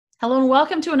Hello and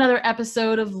welcome to another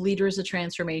episode of Leaders of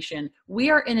Transformation.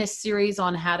 We are in a series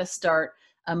on how to start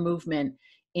a movement.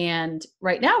 And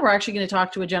right now we're actually going to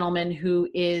talk to a gentleman who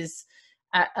is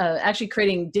actually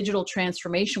creating digital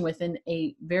transformation within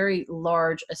a very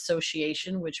large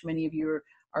association, which many of you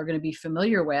are going to be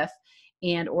familiar with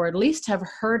and or at least have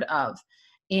heard of.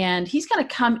 And he's going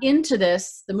to come into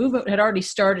this. The movement had already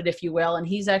started, if you will, and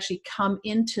he's actually come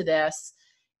into this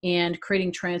and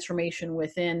creating transformation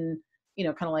within,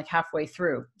 kind of like halfway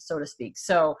through, so to speak.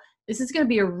 So this is going to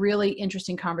be a really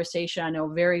interesting conversation. I know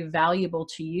very valuable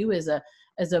to you as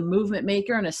a movement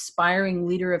maker and aspiring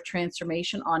leader of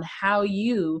transformation on how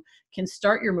you can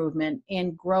start your movement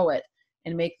and grow it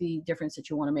and make the difference that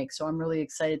you want to make. So I'm really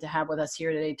excited to have with us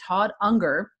here today, Todd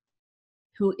Unger,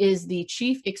 who is the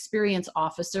Chief Experience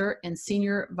Officer and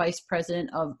Senior Vice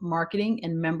President of Marketing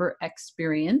and Member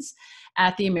Experience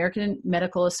at the American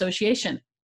Medical Association.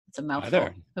 It's a mouthful. Hi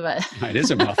there. It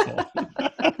is a mouthful.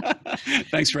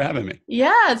 Thanks for having me.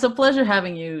 Yeah, it's a pleasure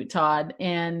having you, Todd.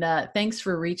 And thanks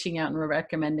for reaching out and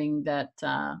recommending that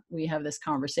we have this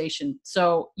conversation.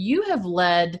 So you have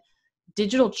led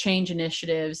digital change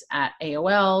initiatives at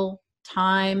AOL,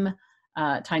 Time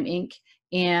Inc.,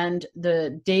 and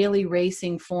the Daily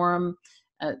Racing Forum.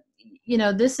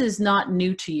 This is not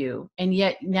new to you. And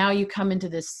yet now you come into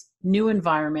this new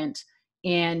environment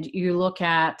and you look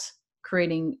at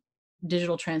creating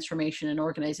digital transformation, an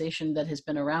organization that has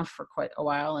been around for quite a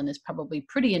while and is probably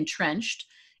pretty entrenched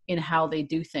in how they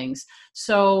do things.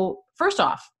 So first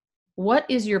off, what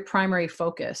is your primary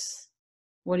focus?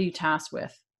 What are you tasked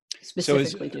with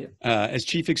specifically? As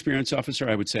Chief Experience Officer,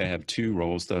 I would say I have two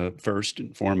roles. The first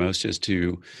and foremost is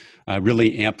to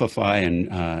really amplify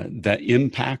the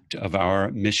impact of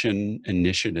our mission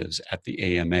initiatives at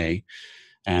the AMA.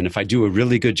 And if I do a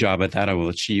really good job at that, I will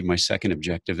achieve my second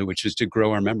objective, which is to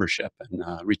grow our membership and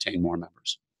retain more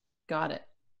members. Got it.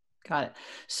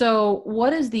 So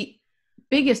what is the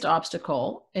biggest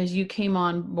obstacle as you came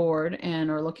on board and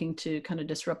are looking to kind of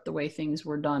disrupt the way things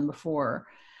were done before?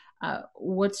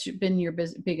 What's been your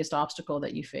biggest obstacle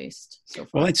that you faced so far?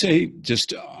 Well, I'd say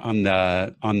just on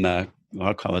the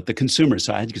I'll call it the consumer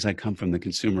side, because I come from the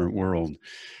consumer world.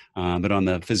 But on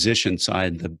the physician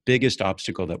side, the biggest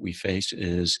obstacle that we face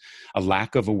is a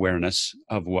lack of awareness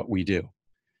of what we do.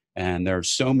 And there are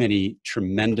so many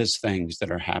tremendous things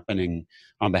that are happening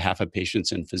on behalf of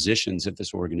patients and physicians at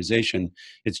this organization.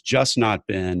 It's just not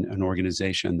been an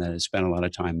organization that has spent a lot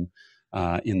of time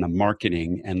in the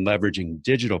marketing and leveraging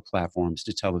digital platforms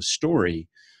to tell a story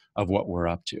of what we're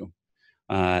up to.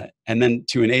 And then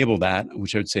to enable that,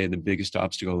 which I would say the biggest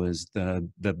obstacle is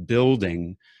the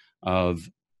building of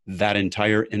that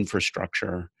entire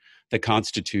infrastructure that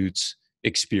constitutes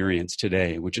experience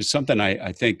today, which is something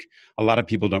I think a lot of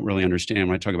people don't really understand.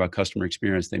 When I talk about customer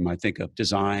experience, they might think of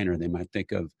design or they might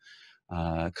think of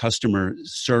customer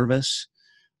service.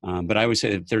 But I always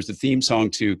say that there's a theme song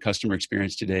to customer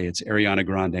experience today. It's Ariana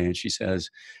Grande, and she says,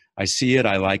 "I see it,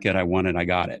 I like it, I want it, I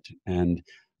got it." And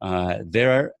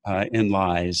therein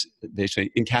lies,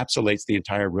 basically encapsulates the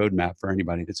entire roadmap for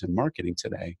anybody that's in marketing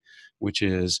today, which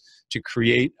is to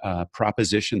create a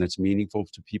proposition that's meaningful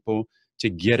to people,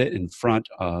 to get it in front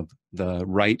of the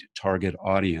right target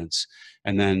audience,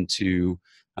 and then to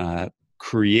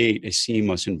create a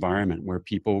seamless environment where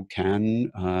people can,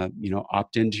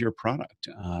 opt into your product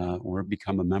or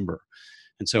become a member.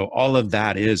 And so all of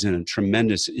that is in a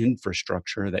tremendous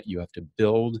infrastructure that you have to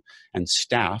build and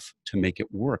staff to make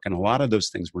it work. And a lot of those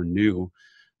things were new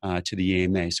to the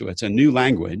AMA. So it's a new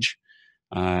language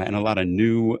and a lot of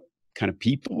new kind of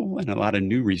people and a lot of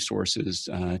new resources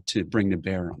to bring to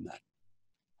bear on that.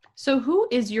 So who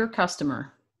is your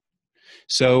customer?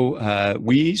 So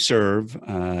we serve,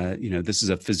 this is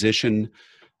a physician,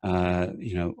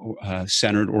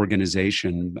 centered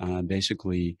organization,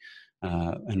 basically.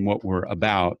 And what we're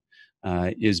about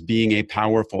is being a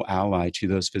powerful ally to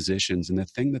those physicians and the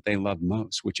thing that they love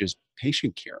most, which is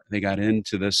patient care. They got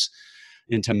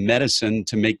into medicine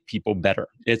to make people better.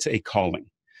 It's a calling.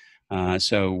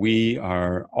 So we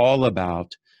are all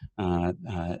about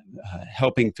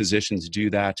helping physicians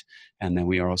do that. And then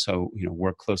we also,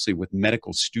 work closely with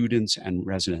medical students and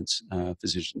residents,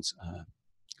 physicians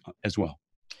as well.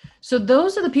 So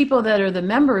those are the people that are the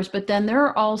members, but then there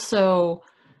are also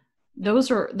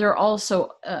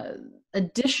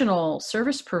additional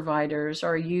service providers.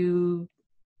 Are you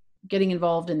getting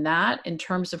involved in that in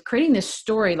terms of creating this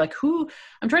story? Like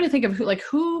I'm trying to think of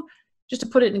who, just to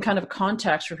put it in kind of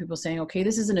context for people saying, okay,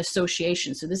 this is an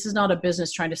association. So this is not a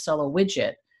business trying to sell a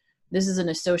widget. This is an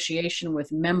association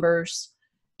with members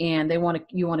and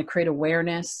you want to create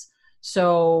awareness.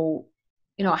 So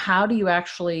how do you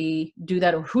actually do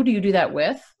that, or who do you do that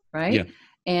with, Yeah. right?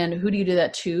 And who do you do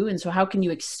that to? And so how can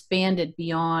you expand it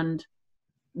beyond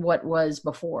what was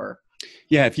before?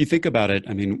 Yeah, if you think about it,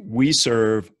 I mean, we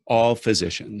serve all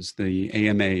physicians. The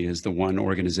AMA is the one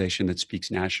organization that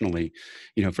speaks nationally,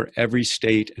 for every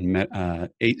state and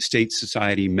 8-state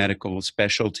society, medical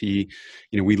specialty.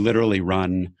 We literally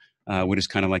run what is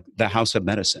kind of like the House of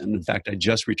Medicine. In fact, I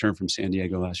just returned from San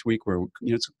Diego last week, where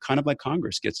it's kind of like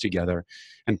Congress gets together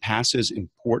and passes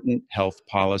important health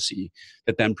policy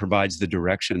that then provides the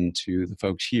direction to the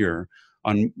folks here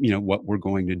on what we're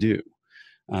going to do.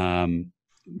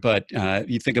 But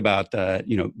you think about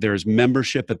there's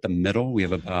membership at the middle. We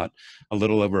have about a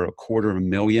little over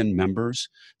 250,000 members.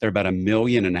 There are about 1.5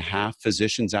 million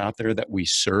physicians out there that we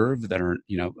serve that are,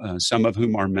 some of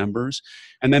whom are members.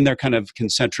 And then there are kind of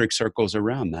concentric circles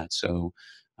around that. So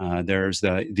there's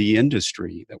the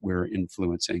industry that we're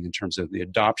influencing in terms of the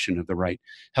adoption of the right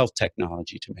health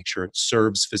technology to make sure it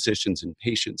serves physicians and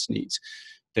patients' needs.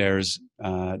 There's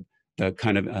the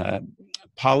kind of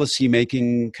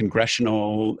policy-making,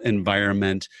 congressional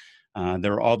environment.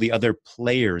 There are all the other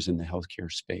players in the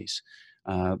healthcare space,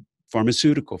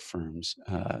 pharmaceutical firms,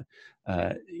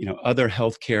 other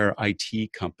healthcare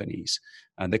IT companies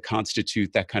that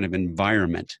constitute that kind of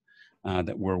environment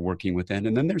that we're working within.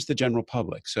 And then there's the general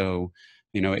public. So,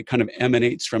 it kind of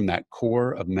emanates from that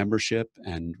core of membership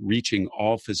and reaching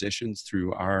all physicians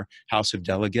through our House of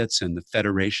Delegates and the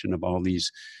federation of all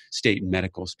these state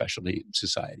medical specialty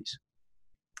societies.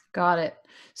 Got it.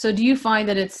 So do you find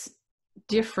that it's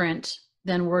different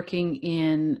than working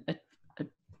in a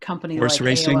company horse like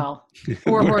racing? AOL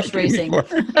or horse racing?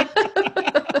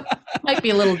 Might be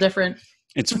a little different.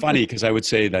 It's funny because I would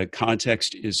say the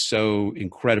context is so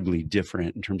incredibly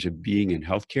different in terms of being in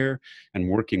healthcare and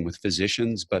working with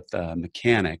physicians, but the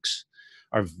mechanics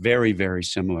are very, very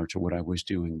similar to what I was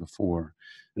doing before.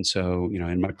 And so,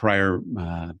 in my prior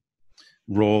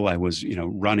role, I was,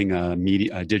 running a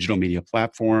digital media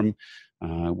platform.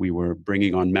 We were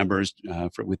bringing on members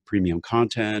with premium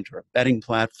content, or a betting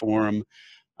platform,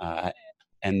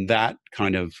 and that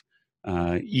kind of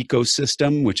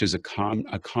ecosystem, which is a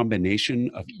combination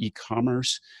of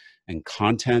e-commerce and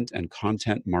content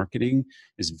marketing,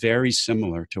 is very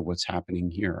similar to what's happening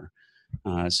here.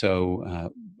 So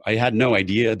I had no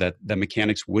idea that the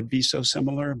mechanics would be so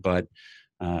similar, but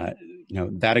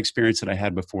that experience that I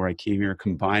had before I came here,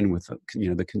 combined with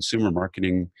the consumer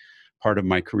marketing part of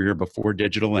my career before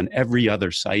digital, and every other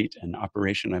site and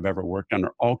operation I've ever worked on,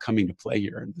 are all coming to play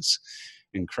here in this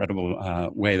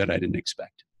incredible way that I didn't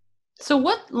expect. So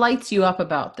what lights you up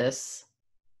about this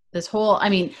whole,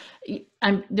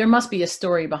 there must be a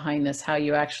story behind this, how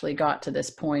you actually got to this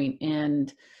point,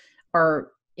 and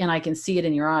I can see it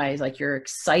in your eyes, like you're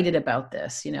excited about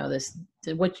this,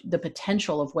 the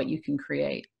potential of what you can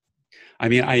create.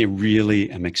 I really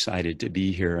am excited to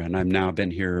be here, and I've now been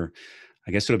here,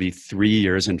 I guess it'll be 3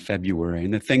 years in February.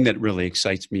 And the thing that really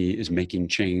excites me is making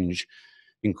change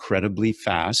incredibly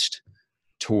fast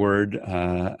toward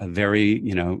a very,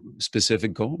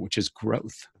 specific goal, which is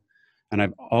growth. And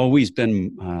I've always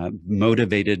been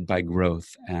motivated by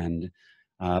growth, and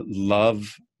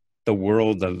love the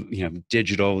world of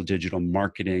digital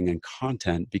marketing and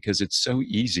content, because it's so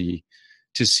easy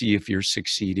to see if you're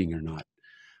succeeding or not.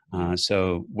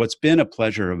 So what's been a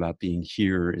pleasure about being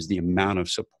here is the amount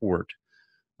of support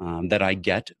that I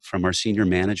get from our senior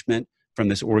management, from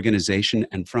this organization,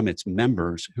 and from its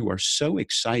members, who are so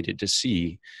excited to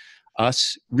see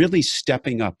us really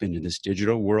stepping up into this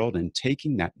digital world and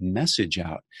taking that message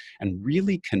out and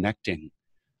really connecting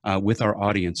with our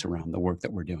audience around the work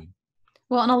that we're doing.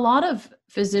 Well, and a lot of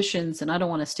physicians, and I don't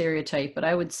want to stereotype, but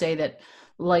I would say that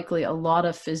likely a lot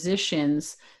of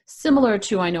physicians, similar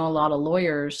to, I know a lot of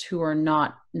lawyers who are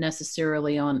not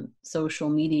necessarily on social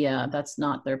media, that's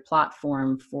not their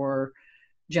platform for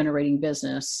generating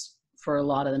business for a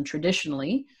lot of them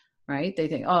traditionally, right? They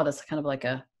think, oh, that's kind of like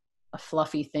a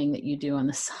fluffy thing that you do on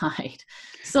the side.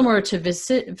 Similar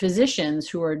to physicians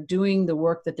who are doing the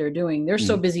work that they're doing. They're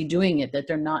so busy doing it that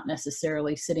they're not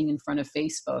necessarily sitting in front of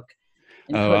Facebook.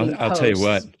 I'll tell you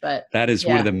what, but that is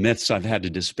one of the myths I've had to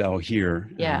dispel here.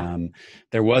 Yeah.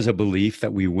 There was a belief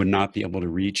that we would not be able to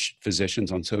reach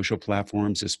physicians on social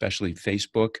platforms, especially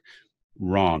Facebook.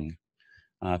 Wrong.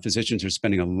 Physicians are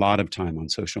spending a lot of time on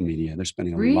social media. They're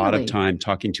spending a lot of time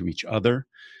talking to each other,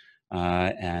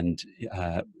 and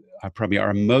probably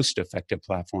our most effective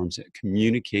platforms at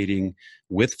communicating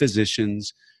with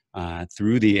physicians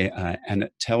through and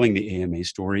telling the AMA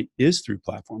story is through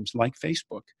platforms like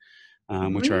Facebook,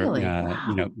 which are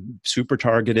Wow. super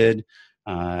targeted,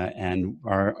 And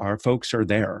our folks are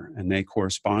there and they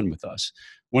correspond with us.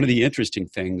 One of the interesting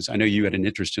things, I know you had an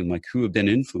interest in like who have been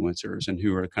influencers and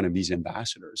who are kind of these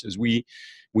ambassadors, is we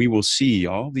will see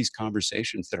all these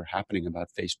conversations that are happening about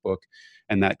Facebook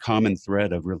and that common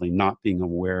thread of really not being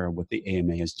aware of what the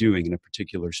AMA is doing in a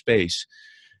particular space.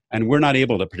 And we're not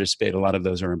able to participate. A lot of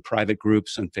those are in private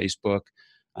groups on Facebook.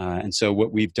 And so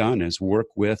what we've done is work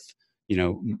with,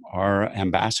 our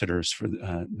ambassadors, for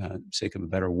the sake of a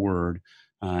better word,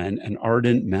 and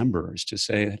ardent members to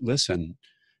say, listen,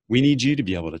 we need you to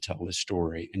be able to tell this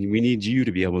story, and we need you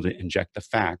to be able to inject the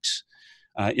facts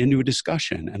into a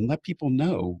discussion and let people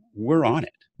know we're on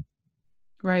it.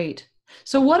 Right.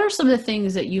 So what are some of the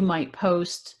things that you might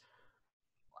post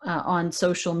on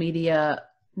social media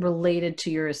related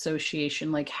to your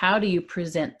association? Like, how do you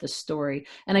present the story?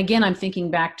 And again, I'm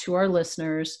thinking back to our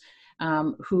listeners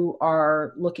who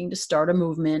are looking to start a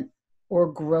movement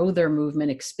or grow their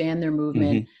movement, expand their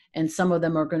movement. Mm-hmm. And some of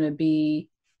them are going to be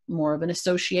more of an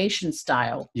association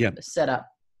style setup.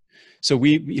 So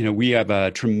we have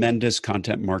a tremendous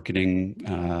content marketing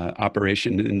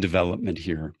operation and development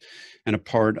here. And a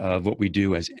part of what we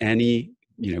do, as any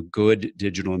good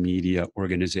digital media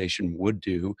organization would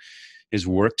do, is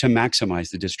work to maximize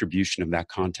the distribution of that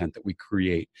content that we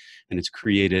create. And it's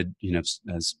created,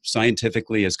 as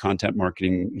scientifically as content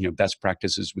marketing, best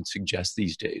practices would suggest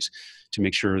these days, to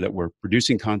make sure that we're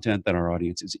producing content that our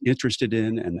audience is interested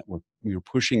in and that we're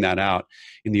pushing that out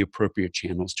in the appropriate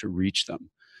channels to reach them.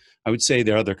 I would say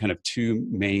there are other kind of two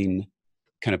main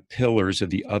kind of pillars of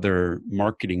the other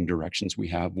marketing directions we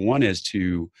have. One is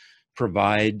to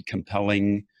provide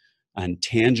compelling and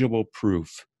tangible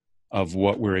proof of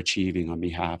what we're achieving on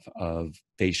behalf of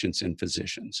patients and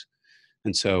physicians.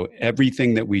 And so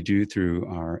everything that we do through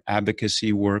our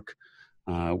advocacy work,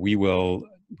 we'll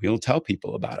tell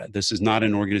people about it. This is not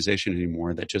an organization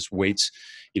anymore that just waits,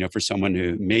 for someone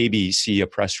to maybe see a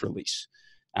press release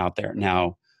out there.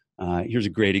 Now, here's a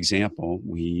great example.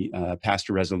 We passed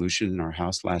a resolution in our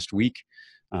House last week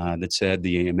that said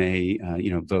the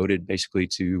AMA, voted basically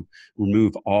to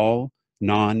remove all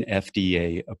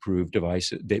non-FDA approved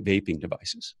devices, vaping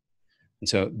devices. And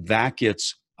so that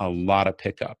gets a lot of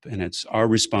pickup, and it's our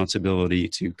responsibility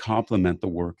to complement the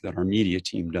work that our media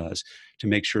team does to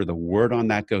make sure the word on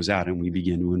that goes out and we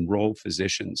begin to enroll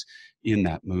physicians in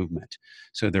that movement.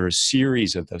 So there are a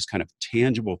series of those kind of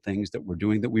tangible things that we're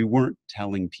doing that we weren't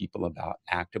telling people about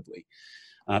actively.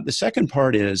 The second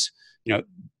part is,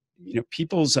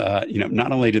 people's,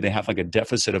 not only do they have like a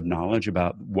deficit of knowledge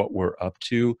about what we're up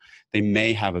to, they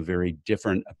may have a very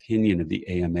different opinion of the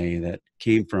AMA that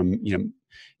came from,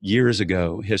 years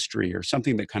ago history, or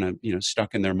something that kind of,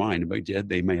 stuck in their mind.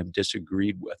 They may have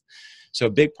disagreed with. So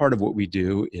a big part of what we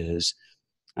do is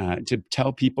to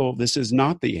tell people this is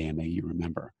not the AMA you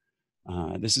remember.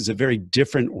 This is a very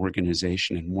different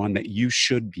organization and one that you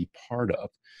should be part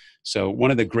of. So one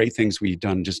of the great things we've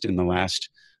done just in the last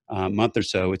month or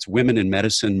so, it's Women in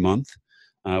Medicine Month,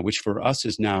 which for us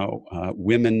is now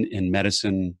Women in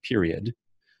Medicine, period,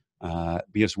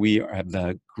 because we have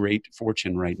the great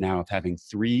fortune right now of having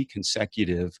 3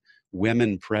 consecutive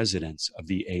women presidents of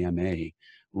the AMA.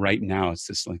 Right now, it's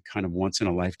this like kind of once in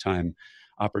a lifetime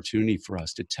opportunity for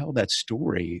us to tell that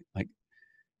story. Like,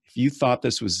 if you thought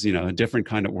this was, a different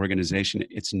kind of organization,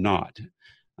 it's not.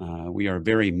 We are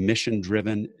very mission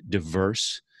driven,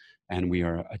 diverse, and we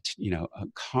are,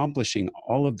 accomplishing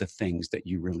all of the things that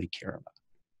you really care about.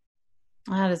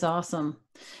 That is awesome.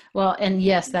 Well, and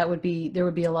yes, there would be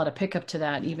a lot of pickup to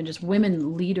that, even just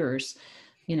women leaders,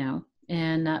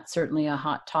 and that's certainly a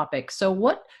hot topic. So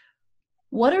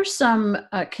what are some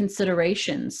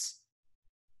considerations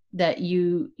that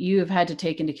you have had to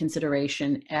take into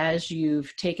consideration as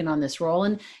you've taken on this role?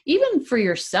 And even for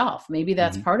yourself, maybe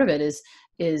that's mm-hmm. part of it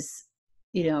is,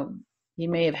 you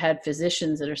may have had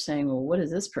physicians that are saying, well, what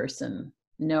does this person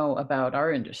know about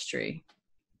our industry?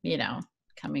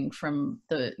 Coming from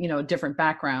the, different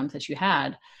background that you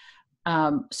had.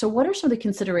 So what are some of the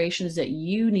considerations that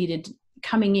you needed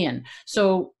coming in?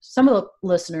 So some of the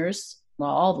listeners,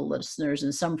 well, all the listeners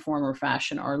in some form or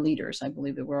fashion are leaders. I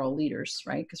believe that we're all leaders,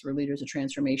 right? Because we're leaders of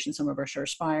transformation. Some of us are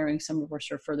aspiring, some of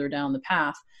us are further down the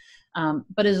path.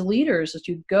 But as leaders, as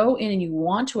you go in and you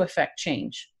want to affect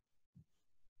change,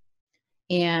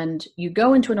 and you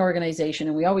go into an organization,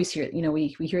 and we always hear, we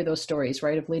hear those stories,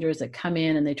 right, of leaders that come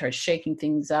in and they start shaking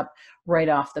things up right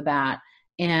off the bat,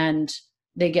 and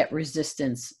they get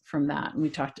resistance from that. And we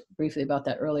talked briefly about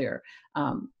that earlier.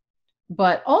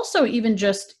 but also even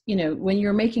just, when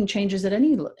you're making changes at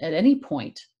any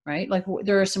point, right? Like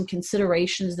there are some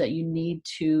considerations that you need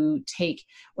to take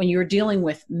when you're dealing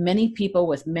with many people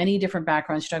with many different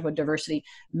backgrounds. You talk about diversity,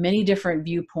 many different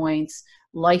viewpoints,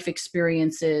 life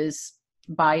experiences,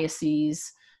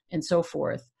 biases, and so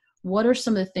forth. What are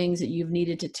some of the things that you've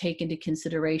needed to take into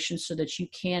consideration so that you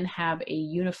can have a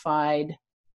unified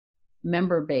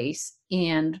member base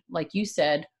and, like you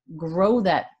said, grow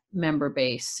that member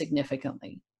base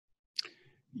significantly?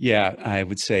 Yeah, I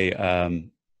would say,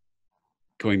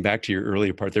 going back to your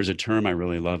earlier part, there's a term I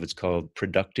really love. It's called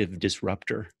productive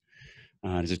disruptor.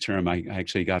 It's a term I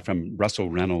actually got from Russell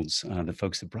Reynolds, the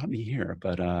folks that brought me here.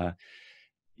 But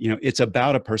it's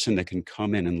about a person that can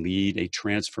come in and lead a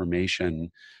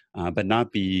transformation, but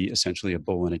not be essentially a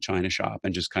bull in a china shop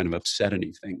and just kind of upset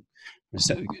anything,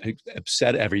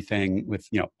 upset everything with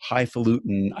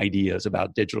highfalutin ideas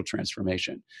about digital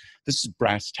transformation. This is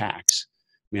brass tacks.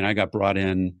 I mean, I got brought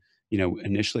in,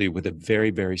 initially with a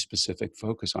very, very specific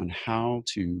focus on how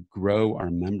to grow our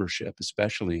membership,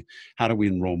 especially how do we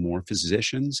enroll more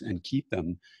physicians and keep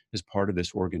them as part of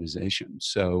this organization.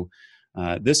 So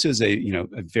this is it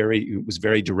was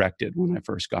very directed when I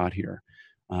first got here.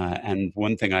 And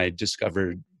one thing I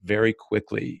discovered very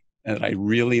quickly that I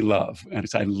really love, and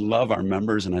I love our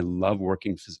members and I love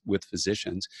working with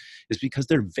physicians, is because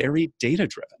they're very data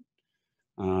driven.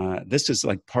 This is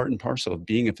like part and parcel of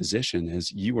being a physician.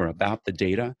 Is you are about the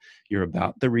data, you're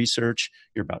about the research,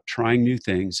 you're about trying new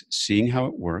things, seeing how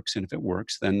it works, and if it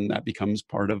works, then that becomes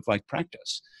part of like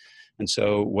practice. And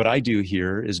so what I do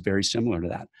here is very similar to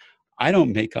that. I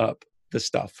don't make up the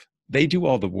stuff. They do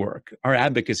all the work. Our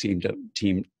advocacy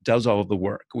team does all of the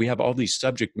work. We have all these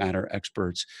subject matter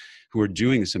experts who are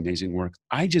doing this amazing work.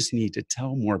 I just need to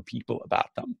tell more people about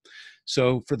them.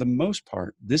 So for the most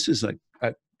part, this is like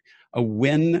a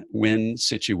win-win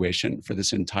situation for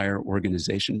this entire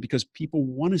organization because people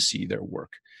want to see their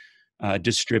work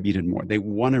distributed more. They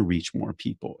want to reach more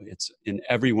people. It's in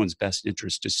everyone's best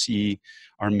interest to see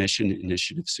our mission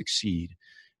initiative succeed.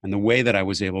 And the way that I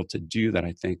was able to do that,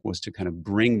 I think, was to kind of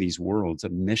bring these worlds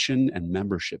of mission and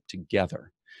membership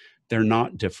together. They're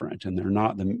not different, and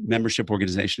the membership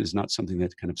organization is not something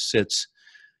that kind of sits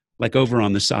like over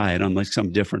on the side on like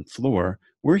some different floor.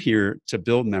 We're here to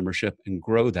build membership and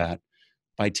grow that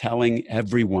by telling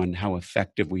everyone how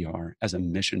effective we are as a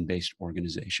mission-based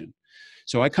organization.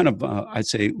 So I kind of, I'd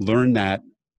say, learned that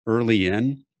early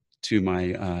in to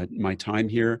my time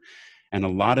here. And a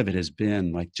lot of it has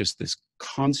been like just this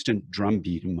constant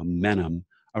drumbeat and momentum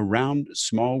around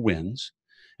small wins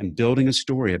and building a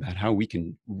story about how we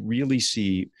can really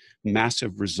see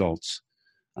massive results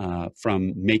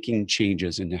from making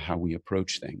changes into how we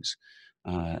approach things.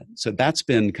 So that's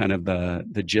been kind of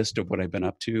the gist of what I've been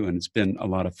up to, and it's been a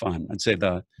lot of fun. I'd say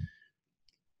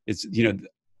it's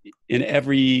in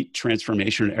every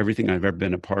transformation, everything I've ever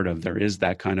been a part of, there is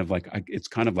that kind of like it's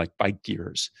kind of like bike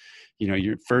gears.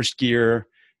 Your first gear,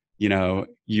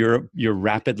 you're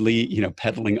rapidly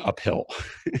pedaling uphill,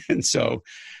 and so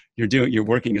you're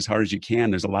working as hard as you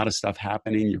can. There's a lot of stuff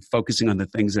happening. You're focusing on the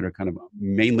things that are kind of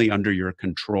mainly under your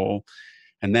control.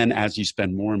 And then as you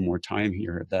spend more and more time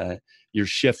here, you're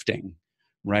shifting,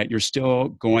 right? You're still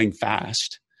going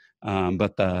fast,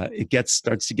 but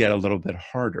starts to get a little bit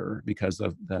harder because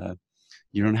of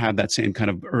you don't have that same kind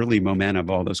of early momentum of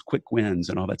all those quick wins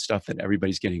and all that stuff that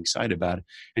everybody's getting excited about.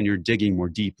 And you're digging more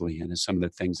deeply into some of the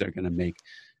things that are going to make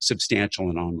substantial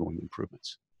and ongoing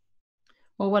improvements.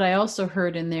 Well, what I also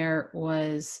heard in there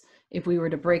was, if we were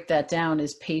to break that down,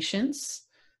 is patience.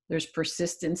 There's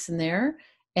persistence in there.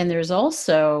 And there's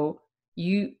also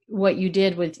what you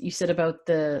did with, you said about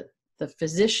the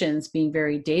physicians being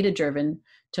very data driven,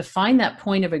 to find that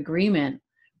point of agreement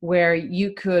where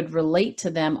you could relate to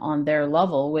them on their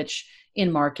level, which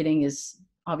in marketing is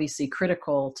obviously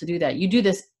critical to do that. You do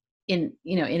this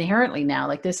inherently now,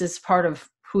 like this is part of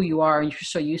who you are and you're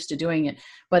so used to doing it.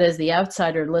 But as the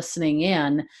outsider listening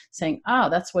in saying, oh,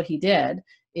 that's what he did,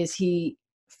 is he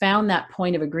found that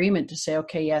point of agreement to say,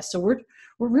 okay, yes, so we're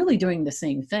really doing the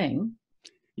same thing.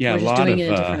 Yeah, we're just doing it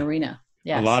in a different arena.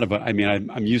 Yes. A lot of it. I mean,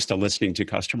 I'm used to listening to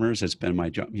customers. It's been my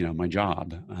job. My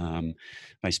job.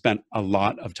 I spent a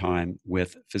lot of time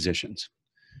with physicians.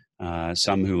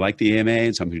 Some who like the AMA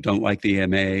and some who don't like the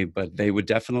AMA, but they would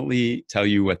definitely tell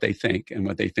you what they think and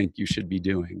what they think you should be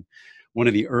doing. One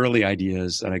of the early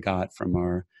ideas that I got from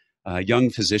our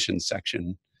young physicians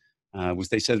section was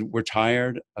they said, we're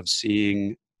tired of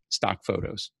seeing stock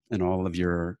photos in all of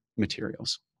your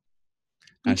materials.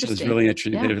 So it's Interesting. really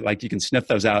interesting. Yeah. Like you can sniff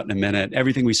those out in a minute.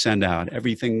 Everything we send out,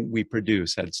 everything we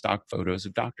produce had stock photos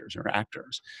of doctors or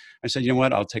actors. I said, you know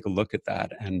what? I'll take a look at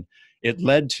that. And it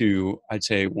led to, I'd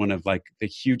say, one of like the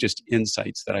hugest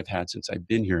insights that I've had since I've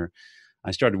been here. I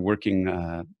started working,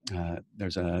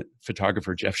 there's a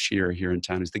photographer, Jeff Shear, here in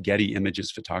town, who's the Getty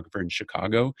Images photographer in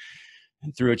Chicago.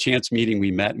 And through a chance meeting, we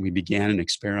met and we began an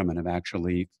experiment of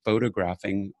actually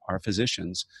photographing our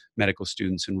physicians, medical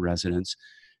students, and residents.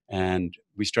 And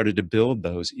we started to build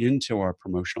those into our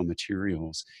promotional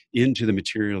materials, into the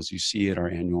materials you see at our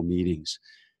annual meetings.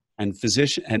 And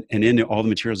and in all the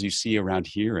materials you see around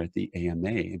here at the AMA,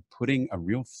 and putting a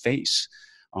real face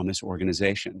on this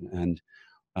organization. And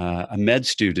a med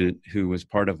student who was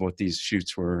part of what these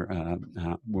shoots were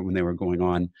when they were going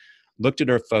on, looked at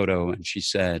her photo and she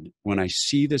said, when I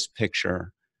see this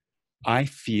picture, I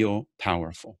feel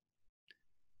powerful.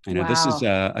 I know this is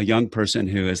Wow. a young person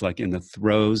who is like in the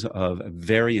throes of a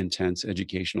very intense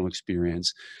educational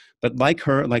experience, but like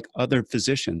her, like other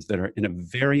physicians that are in a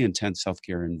very intense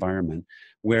healthcare environment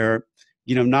where,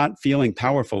 not feeling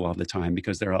powerful all the time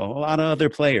because there are a lot of other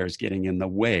players getting in the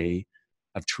way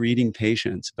of treating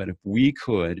patients. But if we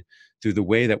could, through the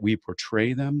way that we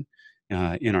portray them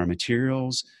in our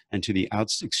materials and to the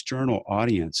external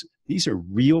audience, these are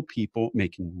real people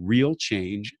making real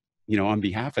change, on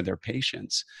behalf of their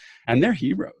patients, and they're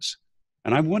heroes.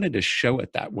 And I wanted to show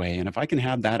it that way. And if I can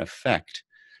have that effect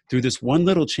through this one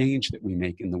little change that we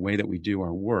make in the way that we do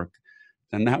our work,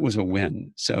 then that was a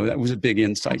win. So that was a big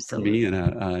insight for me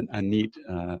Absolutely. and a neat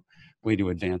way to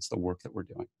advance the work that we're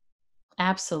doing.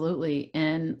 Absolutely.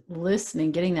 And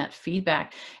listening, getting that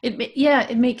feedback. Yeah,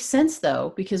 it makes sense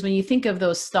though, because when you think of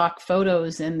those stock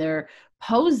photos and they're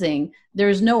posing,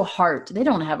 there's no heart. They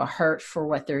don't have a heart for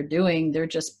what they're doing. They're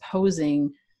just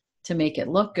posing to make it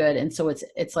look good. And so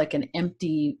it's like an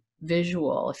empty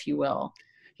visual, if you will.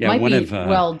 Yeah, Might one be of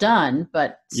well done,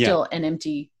 but yeah. still an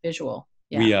empty visual.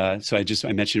 We Yeah. so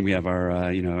I mentioned we have our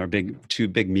our two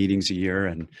big meetings a year,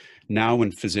 and now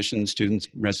when physicians, students,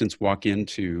 residents walk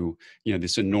into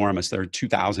this enormous, there are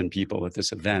 2,000 people at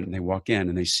this event, and they walk in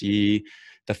and they see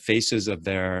the faces of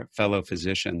their fellow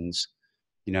physicians,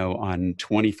 on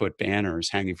 20-foot banners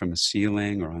hanging from the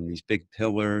ceiling or on these big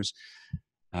pillars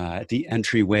at the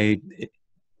entryway.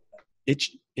 It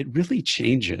it really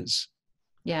changes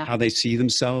Yeah. how they see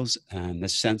themselves and the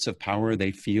sense of power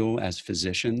they feel as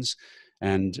physicians,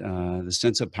 and the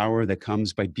sense of power that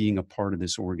comes by being a part of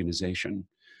this organization.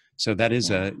 So that is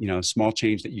Yeah. a small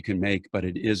change that you can make, but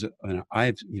it is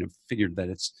I've figured that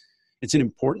it's an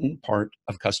important part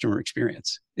of customer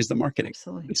experience is the marketing,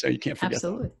 Absolutely. and so you can't forget that.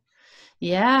 Absolutely.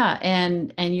 Yeah,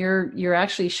 and you're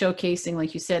actually showcasing,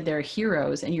 like you said, they're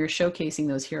heroes, and you're showcasing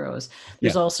those heroes. Yeah,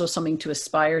 There's also something to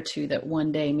aspire to, that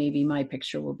one day maybe my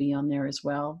picture will be on there as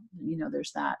well.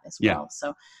 There's that as yeah. well.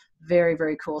 So very,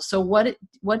 very cool. So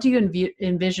what do you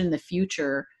envision the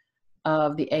future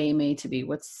of the AMA to be?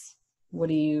 What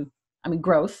do you, I mean,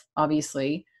 growth,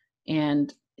 obviously,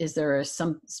 and is there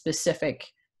some specific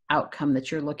outcome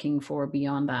that you're looking for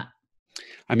beyond that?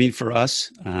 I mean, for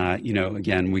us,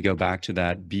 again, we go back to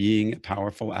that being a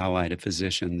powerful ally to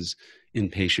physicians in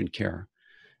patient care.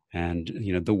 And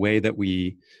the way that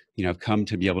we come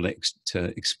to be able to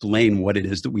explain what it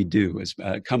is that we do has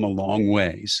come a long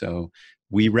way. So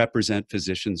we represent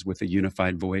physicians with a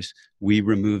unified voice. We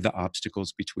remove the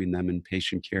obstacles between them and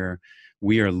patient care.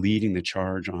 We are leading the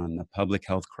charge on the public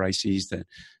health crises that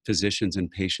physicians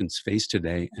and patients face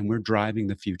today, and we're driving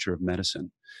the future of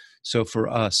medicine. So for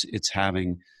us, it's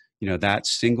having that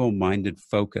single-minded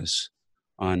focus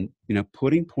on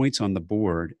putting points on the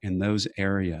board in those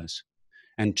areas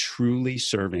and truly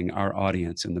serving our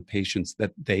audience and the patients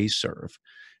that they serve,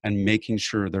 and making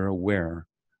sure they're aware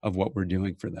of what we're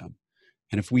doing for them.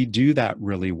 And if we do that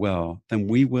really well, then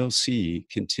we will see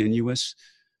continuous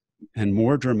and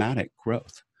more dramatic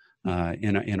growth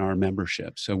in our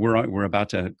membership. So we're about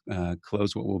to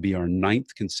close what will be our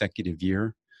 9th consecutive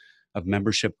year of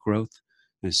membership growth,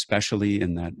 especially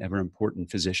in that ever important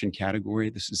physician category.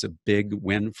 This is a big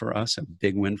win for us, a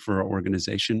big win for our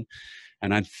organization.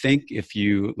 And I think if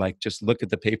you just look at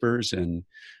the papers and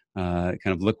kind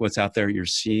of look what's out there, you're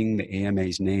seeing the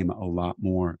AMA's name a lot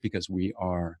more, because we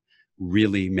are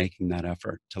really making that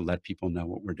effort to let people know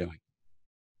what we're doing.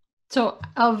 So,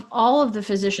 of all of the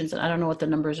physicians, and I don't know what the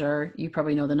numbers are, you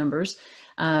probably know the numbers,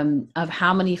 of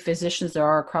how many physicians there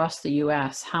are across the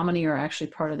US, how many are actually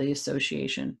part of the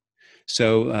association?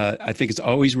 So I think it's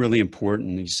always really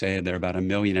important. You say there are about 1.5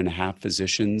 million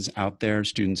physicians out there,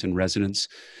 students and residents.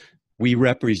 We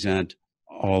represent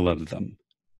all of them.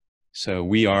 So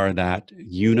we are that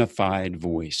unified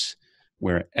voice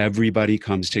where everybody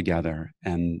comes together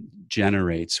and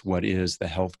generates what is the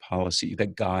health policy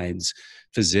that guides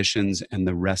physicians and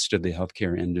the rest of the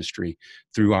healthcare industry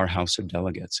through our House of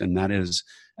Delegates. And that is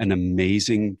an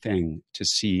amazing thing to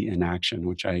see in action,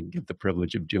 which I get the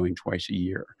privilege of doing twice a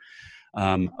year.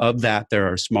 Of that,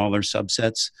 there are smaller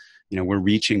subsets. We're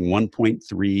reaching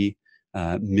 1.3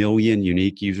 million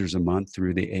unique users a month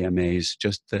through the AMA's,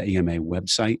 just the AMA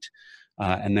website.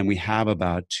 And then we have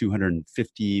about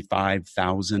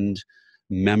 255,000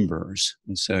 members.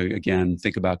 And so again,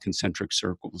 think about concentric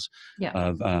circles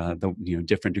of the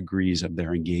different degrees of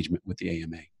their engagement with the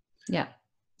AMA. Yeah.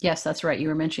 Yes, that's right. You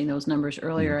were mentioning those numbers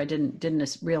earlier. I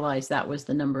didn't realize that was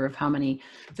the number of how many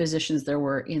physicians there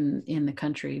were in the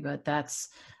country, but that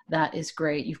is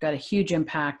great. You've got a huge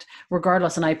impact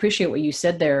regardless. And I appreciate what you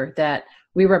said there, that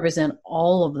we represent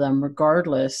all of them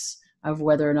regardless of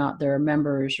whether or not they're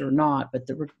members or not, but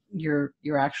you're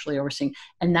actually overseeing.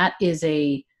 And that is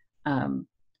a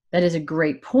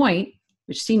great point,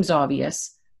 which seems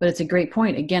obvious, but it's a great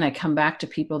point. Again, I come back to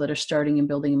people that are starting and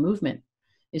building a movement,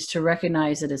 is to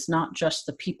recognize that it's not just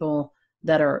the people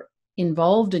that are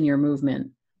involved in your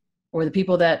movement or the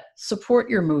people that support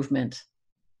your movement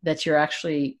that you're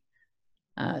actually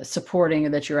supporting or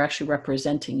that you're actually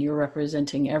representing. You're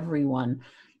representing everyone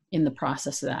in the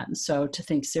process of that. And so to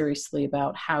think seriously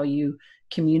about how you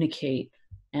communicate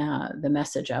the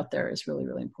message out there is really,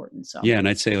 really important. So yeah, and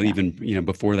I'd say even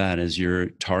before that, as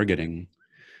you're targeting,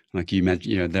 like you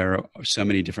mentioned, there are so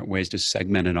many different ways to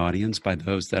segment an audience by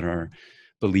those that are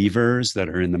believers, that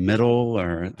are in the middle,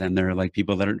 or then there are like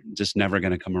people that are just never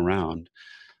going to come around.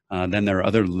 Then there are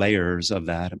other layers of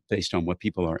that based on what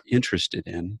people are interested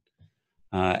in.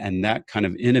 And that kind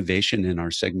of innovation in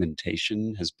our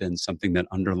segmentation has been something that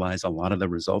underlies a lot of the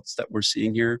results that we're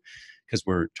seeing here, because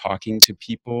we're talking to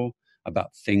people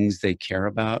about things they care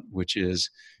about, which is,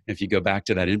 if you go back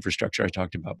to that infrastructure I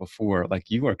talked about before,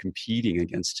 like you are competing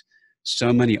against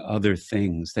so many other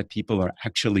things that people are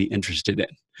actually interested in.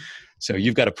 So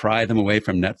you've got to pry them away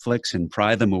from Netflix and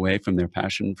pry them away from their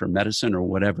passion for medicine or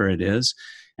whatever it is,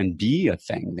 and be a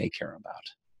thing they care about.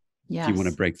 Yes. If you want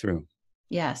to break through.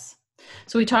 Yes.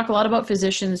 So we talk a lot about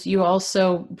physicians. You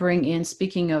also bring in,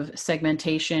 speaking of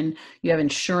segmentation, you have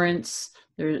insurance.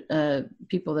 There are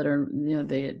people that are,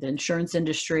 the insurance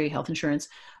industry, health insurance,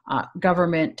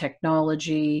 government,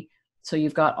 technology. So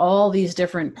you've got all these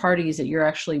different parties that you're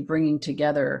actually bringing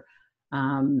together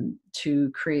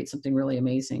to create something really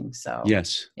amazing. So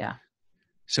yes, yeah.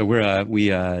 So we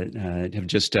have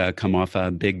just come off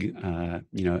a big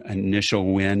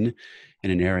initial win in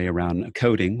an area around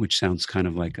coding, which sounds kind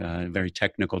of like a very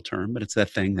technical term, but it's that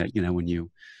thing that when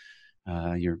you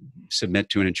submit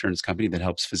to an insurance company that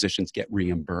helps physicians get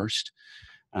reimbursed.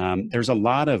 There's a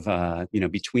lot of,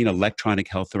 between electronic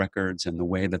health records and the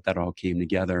way that all came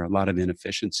together, a lot of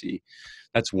inefficiency.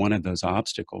 That's one of those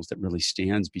obstacles that really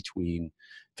stands between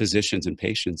physicians and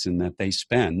patients, in that they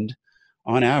spend,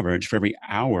 on average, for every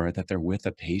hour that they're with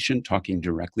a patient talking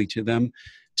directly to them,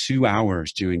 2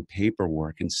 hours doing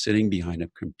paperwork and sitting behind a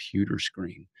computer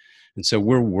screen. And so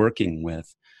we're working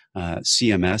with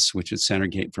CMS, which is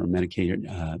Centergate for Medicaid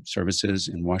Services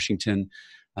in Washington,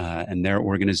 and their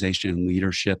organization and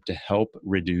leadership to help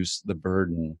reduce the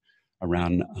burden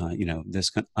around,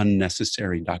 this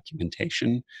unnecessary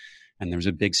documentation. And there was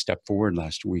a big step forward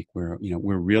last week where,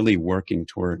 we're really working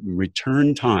toward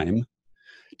return time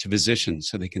to physicians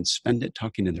so they can spend it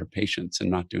talking to their patients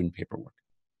and not doing paperwork.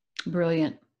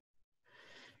 Brilliant.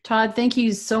 Todd, thank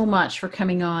you so much for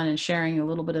coming on and sharing a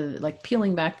little bit of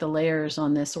peeling back the layers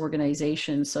on this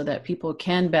organization so that people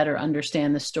can better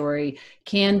understand the story,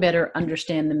 can better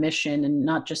understand the mission, and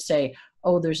not just say,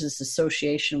 oh, there's this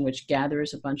association which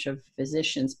gathers a bunch of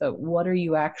physicians, but what are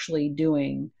you actually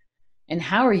doing and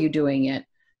how are you doing it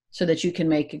so that you can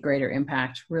make a greater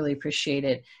impact? Really appreciate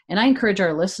it. And I encourage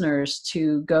our listeners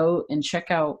to go and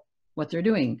check out what they're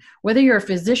doing. Whether you're a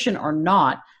physician or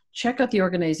not, check out the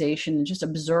organization and just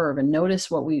observe and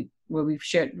notice what we've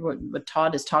shared, what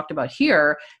Todd has talked about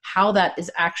here, how that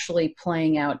is actually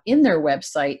playing out in their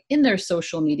website, in their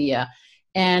social media.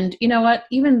 And you know what,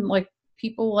 even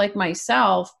people like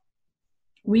myself,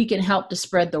 we can help to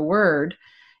spread the word,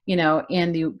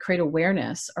 and create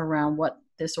awareness around what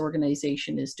this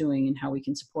organization is doing and how we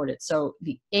can support it. So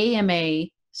the AMA,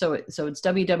 so it's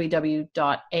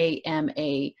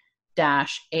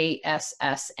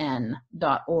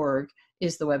www.ama-assn.org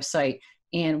is the website.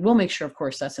 And we'll make sure, of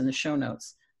course, that's in the show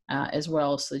notes as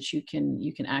well, so that you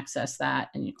can access that.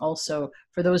 And also,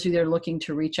 for those of you that are looking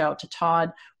to reach out to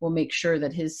Todd, we'll make sure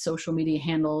that his social media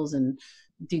handles and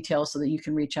details so that you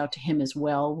can reach out to him as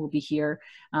well. We'll be here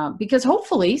because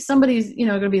hopefully somebody's,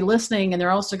 going to be listening, and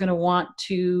they're also going to want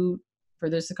to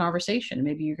further the conversation.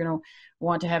 Maybe you're going to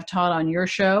want to have Todd on your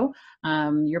show,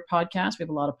 your podcast. We have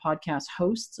a lot of podcast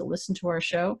hosts that listen to our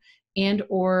show, and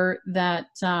or that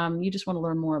you just want to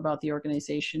learn more about the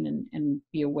organization and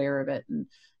be aware of it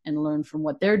and learn from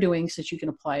what they're doing so that you can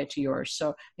apply it to yours.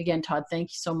 So again, Todd, thank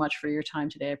you so much for your time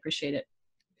today. I appreciate it.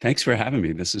 Thanks for having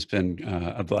me. This has been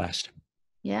a blast.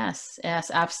 Yes,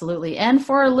 absolutely. And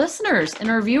for our listeners and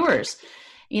our viewers,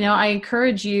 I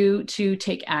encourage you to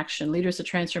take action. Leaders of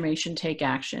Transformation, take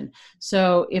action.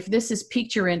 So if this has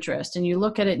piqued your interest and you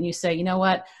look at it and you say, you know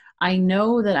what, I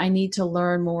know that I need to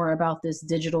learn more about this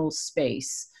digital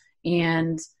space,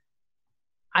 and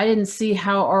I didn't see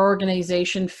how our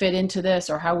organization fit into this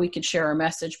or how we could share our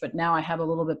message, but now I have a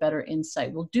little bit better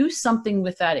insight. We'll do something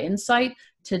with that insight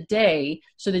today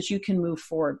so that you can move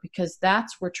forward, because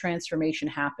that's where transformation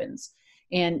happens.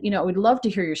 And, we'd love to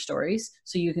hear your stories.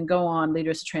 So you can go on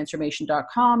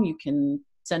leadersoftransformation.com. You can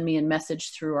send me a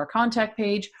message through our contact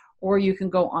page, or you can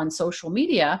go on social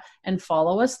media and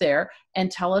follow us there and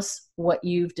tell us what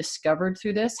you've discovered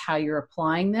through this, how you're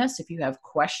applying this. If you have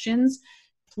questions,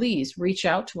 please reach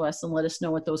out to us and let us know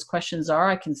what those questions are.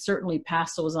 I can certainly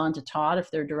pass those on to Todd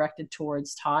if they're directed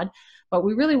towards Todd. But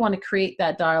we really want to create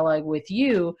that dialogue with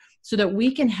you so that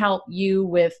we can help you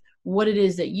with what it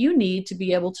is that you need to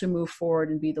be able to move forward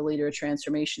and be the leader of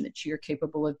transformation that you're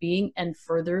capable of being, and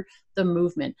further the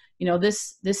movement.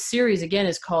 This series, again,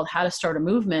 is called How to Start a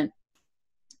Movement.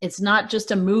 It's not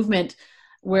just a movement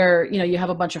where, you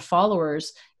have a bunch of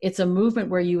followers. It's a movement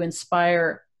where you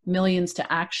inspire millions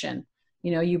to action.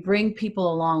 You bring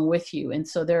people along with you. And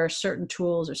so there are certain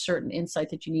tools or certain insight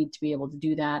that you need to be able to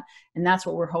do that. And that's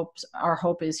what our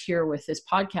hope is here with this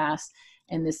podcast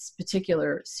and this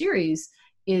particular series,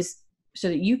 is so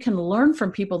that you can learn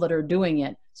from people that are doing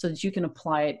it so that you can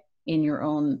apply it in your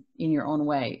own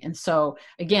way. And so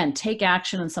again, take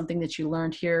action on something that you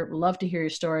learned here. We'd love to hear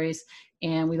your stories.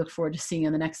 And we look forward to seeing you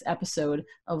on the next episode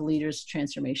of Leaders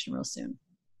Transformation real soon.